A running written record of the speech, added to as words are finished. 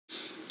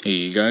Hey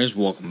you guys,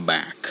 welcome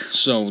back.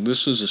 So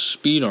this is a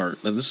speed art,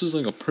 but this is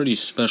like a pretty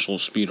special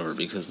speed art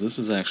because this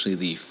is actually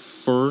the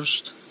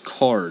first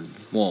card,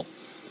 well,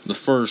 the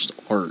first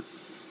art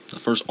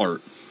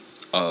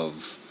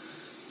of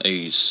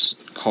a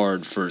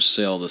card for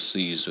Sail the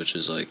Seas, which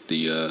is like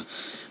the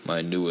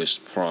my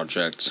newest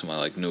project,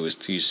 my newest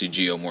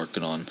TCG I'm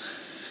working on.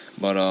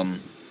 But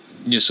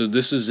yeah, so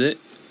this is it.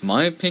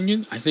 My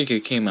opinion, I think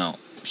it came out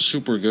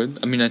super good.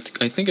 I mean, I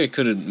think I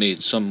could have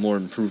made some more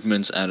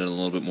improvements, added a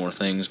little bit more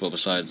things, but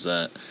besides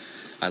that,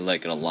 I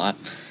like it a lot.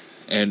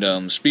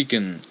 And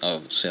speaking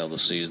of Sail the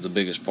Seas, the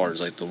biggest part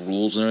is like the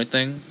rules and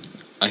everything.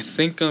 I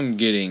think I'm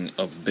getting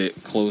a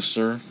bit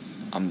closer.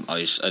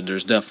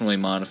 There's definitely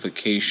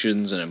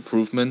modifications and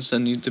improvements that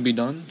need to be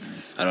done.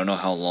 I don't know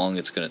how long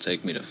it's gonna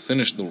take me to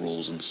finish the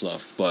rules and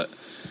stuff, but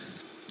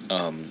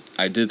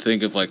I did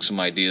think of like some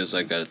ideas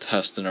I gotta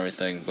test and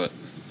everything. But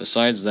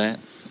besides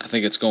that, I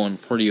think it's going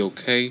pretty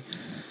okay.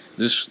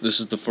 This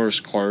is the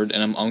first card,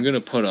 and I'm gonna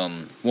put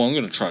I'm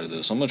gonna try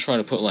this. I'm gonna try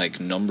to put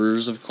like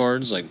numbers of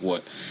cards, like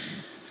what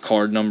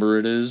card number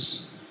it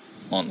is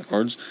on the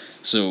cards.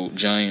 So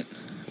Giant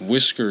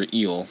Whisker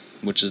Eel,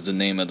 which is the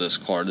name of this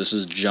card. This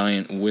is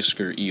Giant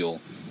Whisker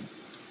Eel,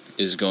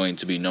 is going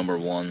to be number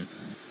 1,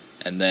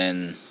 and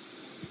then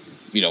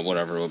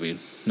whatever will be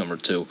number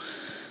 2.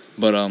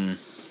 But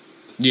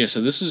yeah,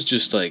 so this is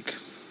just like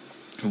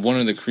one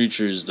of the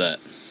creatures that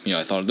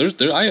I thought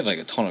I have like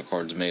a ton of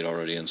cards made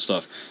already and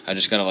stuff. I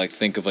just gotta like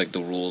think of like the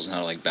rules and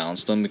how to like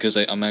balance them, because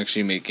I'm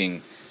actually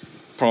making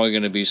probably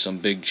gonna be some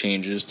big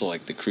changes to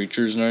like the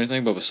creatures and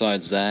everything. But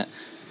besides that,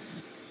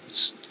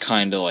 it's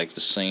kind of like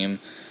the same.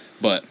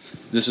 But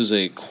this is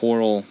a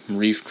coral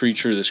reef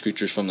creature. This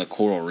creature is from the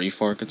coral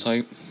reef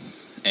archetype,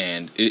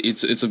 and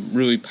it's a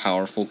really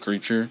powerful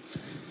creature.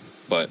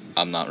 But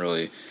I'm not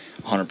really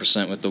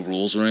 100% with the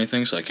rules or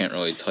anything, so I can't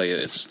really tell you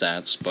its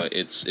stats. But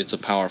it's a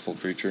powerful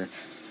creature.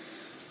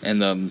 And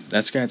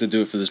that's gonna have to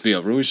do it for this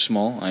video. Really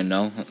small, I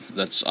know.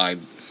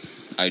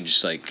 I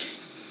just like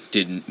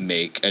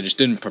I just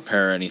didn't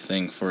prepare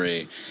anything for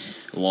a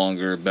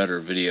longer, better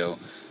video.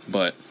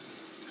 But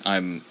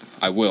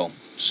I will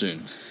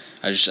soon.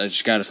 I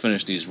just gotta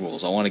finish these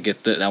rules. I want to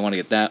get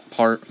that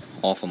part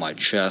off of my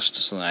chest,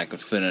 so then I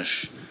could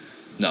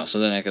so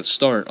then I could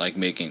start like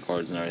making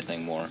cards and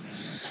everything more.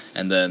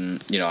 And then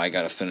I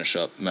gotta finish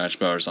up Match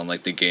Bowers on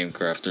like the Game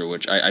Crafter,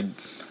 which I kind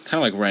of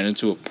like ran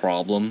into a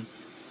problem.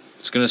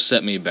 It's gonna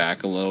set me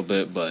back a little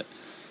bit, but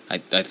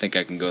I think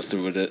I can go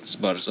through with it.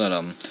 But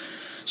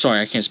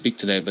sorry, I can't speak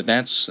today. But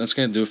that's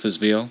gonna do it for this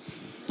video.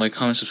 Like,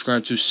 comment,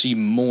 subscribe to see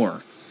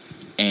more,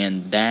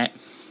 and that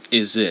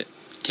is it.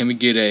 Can we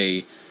get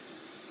a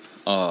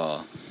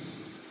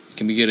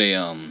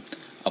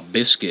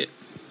biscuit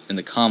in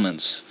the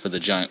comments for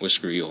the Giant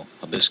Whisker Eel?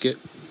 A biscuit.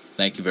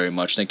 Thank you very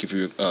much. Thank you for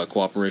your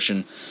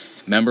cooperation.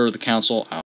 Member of the council out.